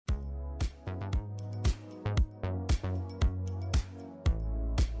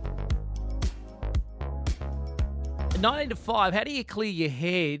9 to 5, how do you clear your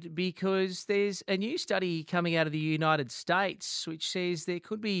head? Because there's a new study coming out of the United States which says there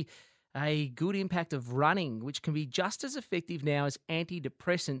could be a good impact of running, which can be just as effective now as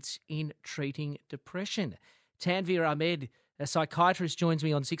antidepressants in treating depression. Tanveer Ahmed, a psychiatrist, joins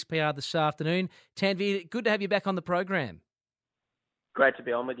me on 6PR this afternoon. Tanveer, good to have you back on the program. Great to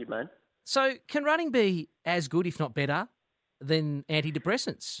be on with you, man. So can running be as good, if not better, than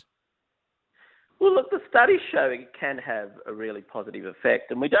antidepressants? Well, look, the studies show it can have a really positive effect,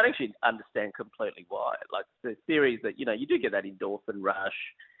 and we don't actually understand completely why. Like the theory is that you do get that endorphin rush.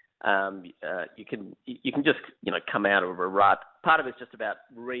 You can just come out of a rut. Part of it's just about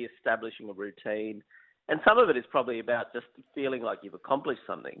re-establishing a routine, and some of it is probably about just feeling like you've accomplished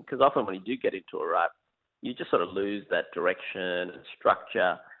something. Because often when you do get into a rut, you just sort of lose that direction and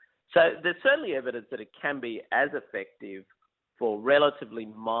structure. So there's certainly evidence that it can be as effective for relatively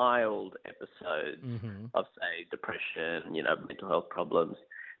mild episodes of, say, depression, mental health problems.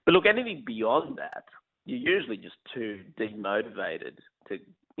 But look, anything beyond that, you're usually just too demotivated to,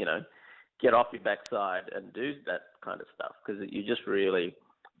 get off your backside and do that kind of stuff because you're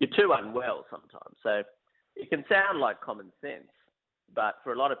too unwell sometimes. So it can sound like common sense, but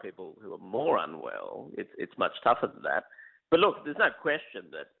for a lot of people who are more unwell, it's much tougher than that. But look, there's no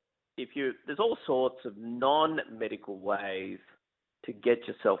question that there's all sorts of non-medical ways to get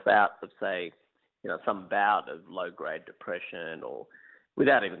yourself out of, say, some bout of low-grade depression or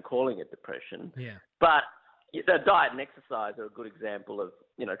without even calling it depression. Yeah. But the diet and exercise are a good example of,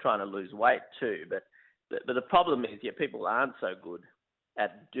 trying to lose weight too. But the problem is, people aren't so good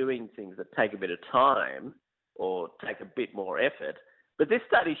at doing things that take a bit of time or take a bit more effort. But this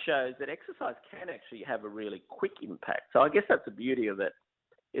study shows that exercise can actually have a really quick impact. So I guess that's the beauty of it.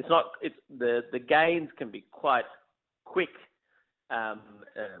 The gains can be quite quick,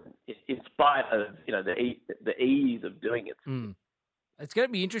 in spite of the ease of doing it. It's going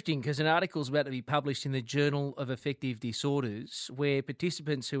to be interesting because an article is about to be published in the Journal of Affective Disorders where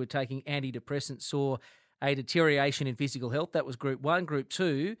participants who were taking antidepressants saw a deterioration in physical health. That was Group 1. Group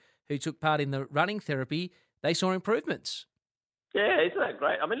 2, who took part in the running therapy, they saw improvements. Yeah, isn't that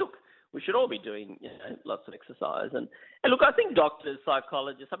great? I mean, look, we should all be doing lots of exercise. And look, I think doctors,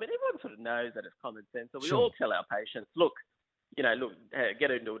 psychologists, everyone sort of knows that it's common sense. So we all tell our patients, look, get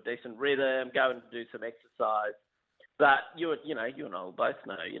into a decent rhythm, go and do some exercise. But you and I will both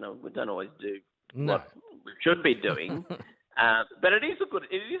know, we don't always do what we should be doing. But it is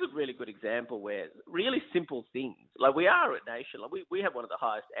a really good example where really simple things, like we are a nation, like we have one of the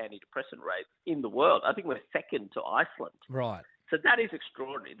highest antidepressant rates in the world. I think we're second to Iceland. Right. So that is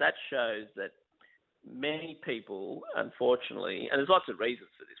extraordinary. That shows that many people, unfortunately, and there's lots of reasons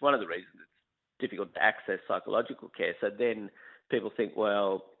for this. One of the reasons it's difficult to access psychological care. So then people think,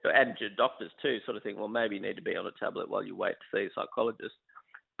 well, and doctors too, sort of think, well, maybe you need to be on a tablet while you wait to see a psychologist.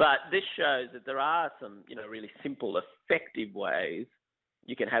 But this shows that there are some, really simple, effective ways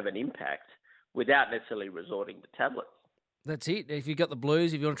you can have an impact without necessarily resorting to tablets. That's it. If you've got the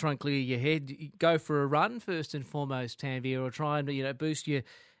blues, if you want to try and clear your head, go for a run first and foremost, Tanveer, or try and boost your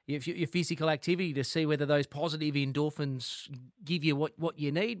physical activity to see whether those positive endorphins give you what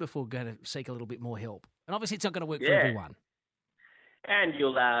you need before going to seek a little bit more help. And obviously, it's not going to work for everyone. And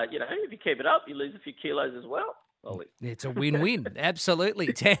you'll, if you keep it up, you lose a few kilos as well. Ollie. It's a win-win. Absolutely.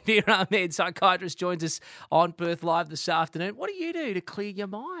 Tanveer Ahmed, psychiatrist, joins us on Perth Live this afternoon. What do you do to clear your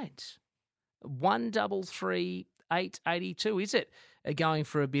mind? 133 882. Is it going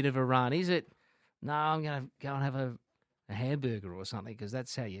for a bit of a run? Is it, no, I'm going to go and have a hamburger or something because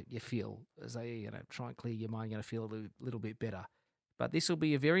that's how you feel. As they try and clear your mind, you're going to feel a little bit better. But this will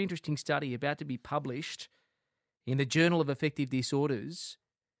be a very interesting study about to be published in the Journal of Affective Disorders,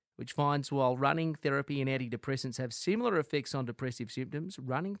 which finds while running therapy and antidepressants have similar effects on depressive symptoms,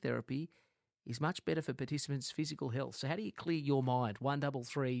 running therapy is much better for participants' physical health. So how do you clear your mind?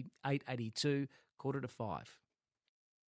 133 882, 4:45.